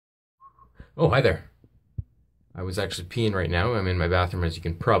Oh, hi there. I was actually peeing right now. I'm in my bathroom, as you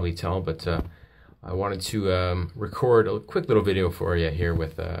can probably tell, but I wanted to record a quick little video for you here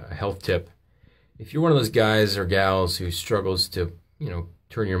with a health tip. If you're one of those guys or gals who struggles to,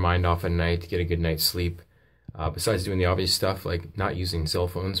 turn your mind off at night to get a good night's sleep, besides doing the obvious stuff like not using cell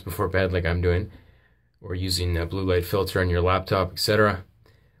phones before bed like I'm doing, or using a blue light filter on your laptop, etc.,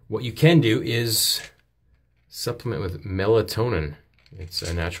 what you can do is supplement with melatonin. It's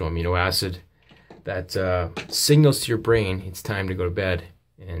a natural amino acid that signals to your brain it's time to go to bed.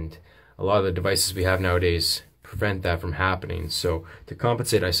 And a lot of the devices we have nowadays prevent that from happening. So to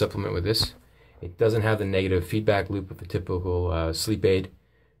compensate, I supplement with this. It doesn't have the negative feedback loop of the typical sleep aid,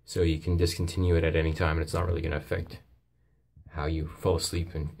 so you can discontinue it at any time, and it's not really going to affect how you fall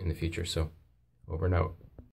asleep in the future. So over and out.